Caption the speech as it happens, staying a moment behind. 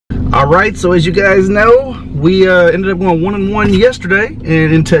Alright, so as you guys know, we ended up going 1-1 yesterday,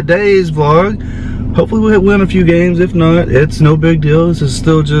 and in today's vlog, hopefully we'll win a few games. If not, it's no big deal. This is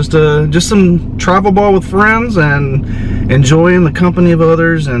still just some travel ball with friends and enjoying the company of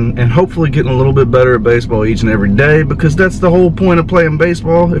others, and hopefully getting a little bit better at baseball each and every day, because that's the whole point of playing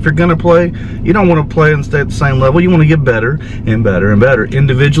baseball. If you're gonna play, you don't want to play and stay at the same level. You want to get better and better and better,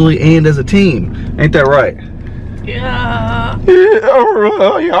 individually and as a team. Ain't that right? Yeah.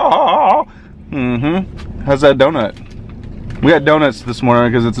 How's that donut? We had donuts this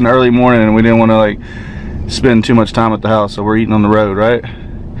morning because it's an early morning and we didn't want to like spend too much time at the house, so we're eating on the road, right?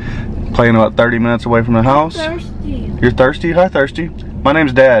 Playing about 30 minutes away from the house. I'm thirsty. You're thirsty? Hi, Thirsty. My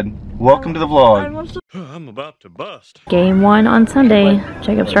name's Dad. Welcome to the vlog. I'm about to bust. Game 1 on Sunday.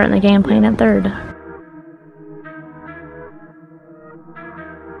 Jacob starting the game, playing at third.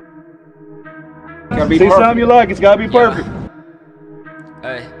 See something you like, it's gotta be perfect.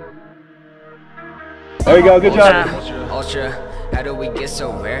 Hey. There you go, good job. Ultra, how do we get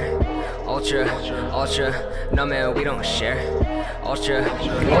so rare? Ultra, no man, we don't share. Ultra,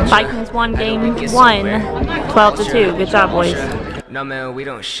 Vikings won game 1, 12-2. Good job, boys. No man, we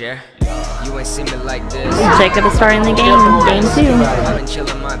don't share. You ain't seen me like this. Jacob is starting the game, game 2. I've been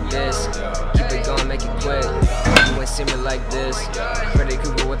chilling my biz. Keep it going, make it quick. You ain't seen me like this. Freddy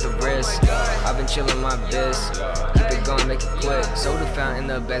Krueger with the wrist. I've been chilling my biz. Keep it going, make it quick. Soda fountain,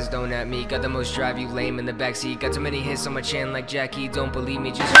 the best, don't at me. Got the most drive, you lame in the backseat. Got too many hits on my chin like Jackie. Don't believe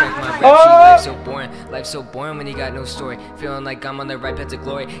me, just check my rap sheet. Life's so boring when you got no story. Feeling like I'm on the right path to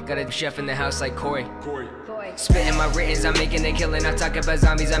glory. Got a chef in the house like Corey. Spitting my writtens, I'm making a killing. I talk about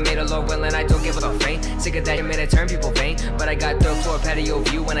zombies, I made a Lord willing. I don't give a fame. Sick of that, you made it turn people vain. But I got third floor patio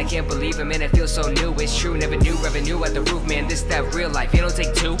view, and I can't believe it, man. It feels so new. It's true, never knew revenue at the roof, man. This that real life, it don't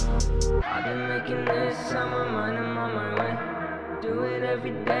take two. I've been making this, I'm on mine, I'm on my way. Do it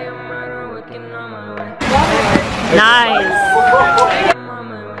every day, I'm right working on my way. Nice. I'm on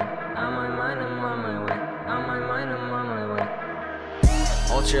my way, I'm on mine, I'm on my way. I'm on mine, I'm on my way.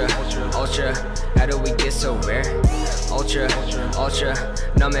 Ultra, how do we get so rare? Ultra,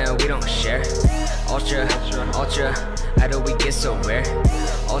 no man, we don't share. Ultra, how do we get so rare?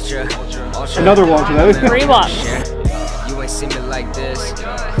 Ultra, another one today. 3 walks. You ain't seen me like this.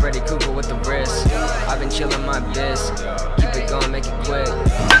 Freddy Krueger with the wrist. I've been chilling my biz. Keep it going, make it quick.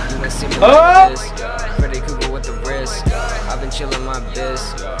 You ain't seen me like this. Freddy Krueger with the wrist. I've been chilling my biz.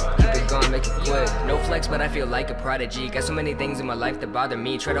 Keep it going, make it quick. No flex, but I feel like a prodigy. Got so many things in my life that bother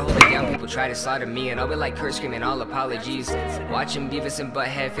me. Try to hold it down, people try to slaughter me, and I'll be like Kurt screaming all apologies. Watching Beavis and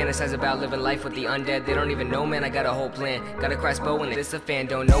Butthead fantasize about living life with the undead. They don't even know, man, I got a whole plan. Got a crossbow when this a fan,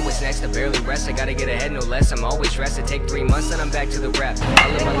 don't know what's next. I barely rest, I gotta get ahead, no less. I'm always stressed. It take 3 months and I'm back to the rap.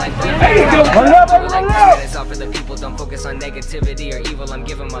 I live my life. It's all for the people, don't focus on negativity or evil. I'm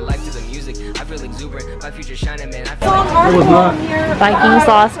giving my life to the music. I feel exuberant, my future shining, man. I feel Vikings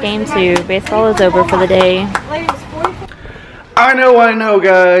lost game 2. Baseball is over for the day. I know,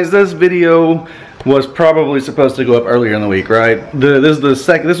 guys. This video was probably supposed to go up earlier in the week, right? This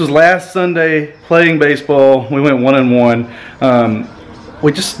was last Sunday playing baseball. We went 1-1.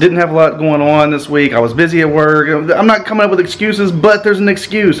 We just didn't have a lot going on this week. I was busy at work. I'm not coming up with excuses, but there's an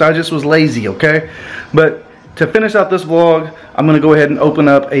excuse. I just was lazy, okay? But to finish out this vlog, I'm going to go ahead and open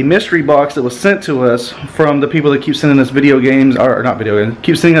up a mystery box that was sent to us from the people that keep sending us video games, or not video games,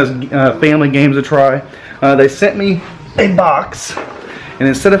 keep sending us family games to try. They sent me a box, and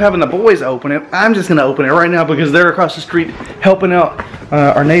instead of having the boys open it, I'm just going to open it right now because they're across the street helping out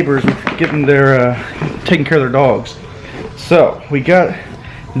our neighbors with getting their, taking care of their dogs. So, we got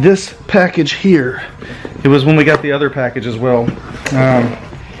this package here. It was when we got the other package as well.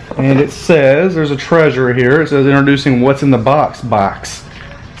 And it says, there's a treasure here. It says introducing what's in the box.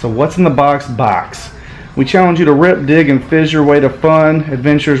 So what's in the box? We challenge you to rip, dig, and fizz your way to fun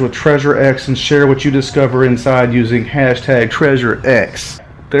adventures with Treasure X and share what you discover inside using hashtag TreasureX.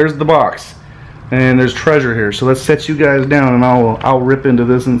 There's the box. And there's treasure here. So let's set you guys down and I'll rip into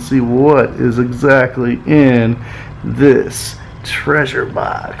this and see what is exactly in this treasure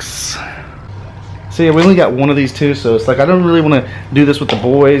box. See, we only got one of these two, so it's like I don't really want to do this with the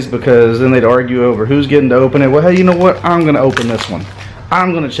boys because then they'd argue over who's getting to open it. Well, hey, you know what? I'm going to open this one.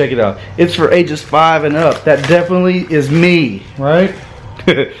 I'm going to check it out. It's for ages 5 and up. That definitely is me, right?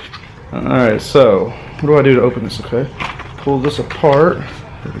 Alright, so what do I do to open this, okay? Pull this apart.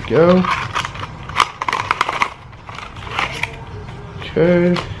 There we go.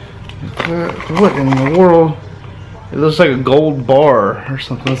 Okay. What in the world? It looks like a gold bar or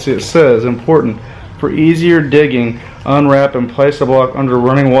something. Let's see, it says, important. For easier digging, unwrap and place the block under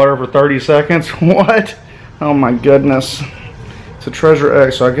running water for 30 seconds. What? Oh my goodness. It's a Treasure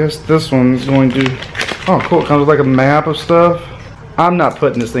X, so I guess this one's going to... Oh, cool. It comes with like a map of stuff. I'm not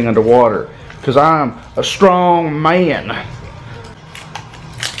putting this thing underwater because I'm a strong man.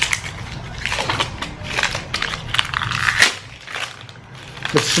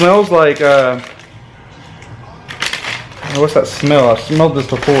 It smells like, what's that smell? I've smelled this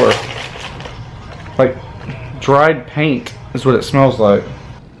before. Like dried paint is what it smells like.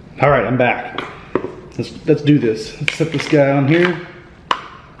 Alright, I'm back. Let's do this. Let's set this guy on here.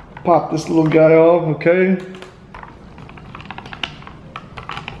 Pop this little guy off, okay?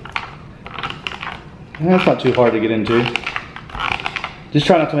 That's not too hard to get into. Just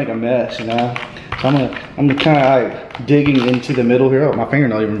try not to make a mess, you know? So I'm kind of like digging into the middle here. Oh, my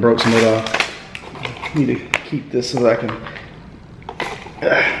fingernail even broke some of it off. I need to keep this so that I can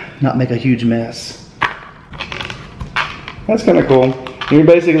not make a huge mess. That's kind of cool. You're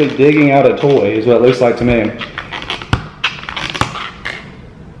basically digging out a toy is what it looks like to me.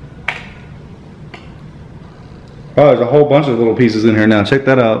 Oh, there's a whole bunch of little pieces in here now. Check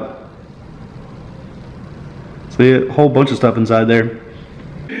that out. See it? A whole bunch of stuff inside there.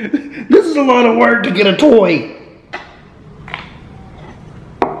 This is a lot of work to get a toy.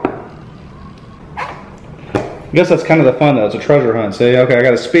 I guess that's kind of the fun though. It's a treasure hunt. See, okay, I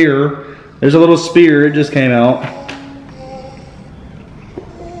got a spear. There's a little spear. It just came out.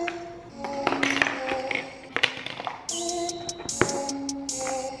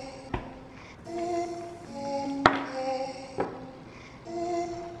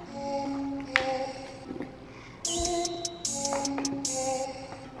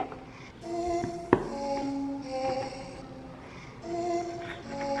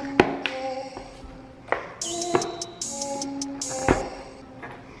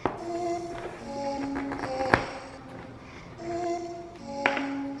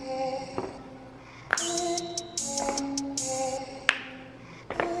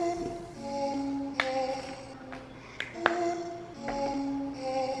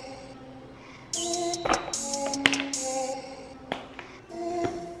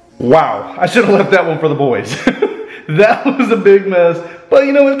 Wow, I should have left that one for the boys. That was a big mess. But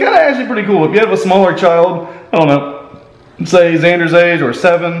you know, it's kind of actually pretty cool. If you have a smaller child, I don't know, say Xander's age or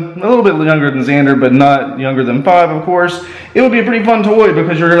 7, a little bit younger than Xander, but not younger than 5, of course, it would be a pretty fun toy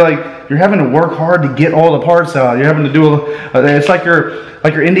because you're having to work hard to get all the parts out. You're having to do it's like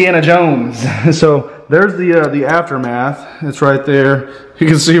you're Indiana Jones. So there's the aftermath. It's right there. You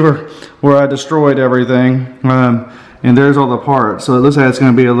can see where I destroyed everything. And there's all the parts. So it looks like it's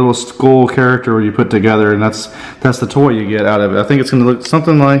going to be a little skull character where you put together, and that's the toy you get out of it. I think it's going to look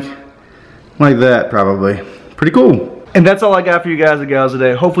something like that, probably. Pretty cool. And that's all I got for you guys and gals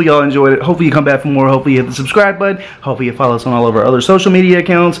today. Hopefully y'all enjoyed it. Hopefully you come back for more. Hopefully you hit the subscribe button. Hopefully you follow us on all of our other social media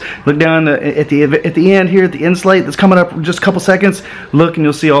accounts. Look down at the end here, at the end slate that's coming up in just a couple seconds. Look and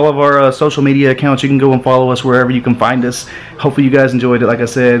you'll see all of our social media accounts. You can go and follow us wherever you can find us. Hopefully you guys enjoyed it, like I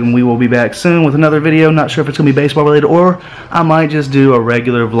said, and we will be back soon with another video. Not sure if it's going to be baseball related or I might just do a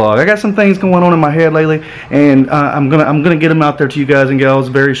regular vlog. I got some things going on in my head lately, and I'm gonna get them out there to you guys and gals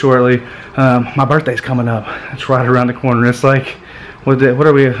very shortly. My birthday's coming up. It's right around the corner. It's like, what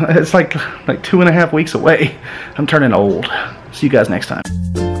are we? It's like 2.5 weeks away. I'm turning old. See you guys next time.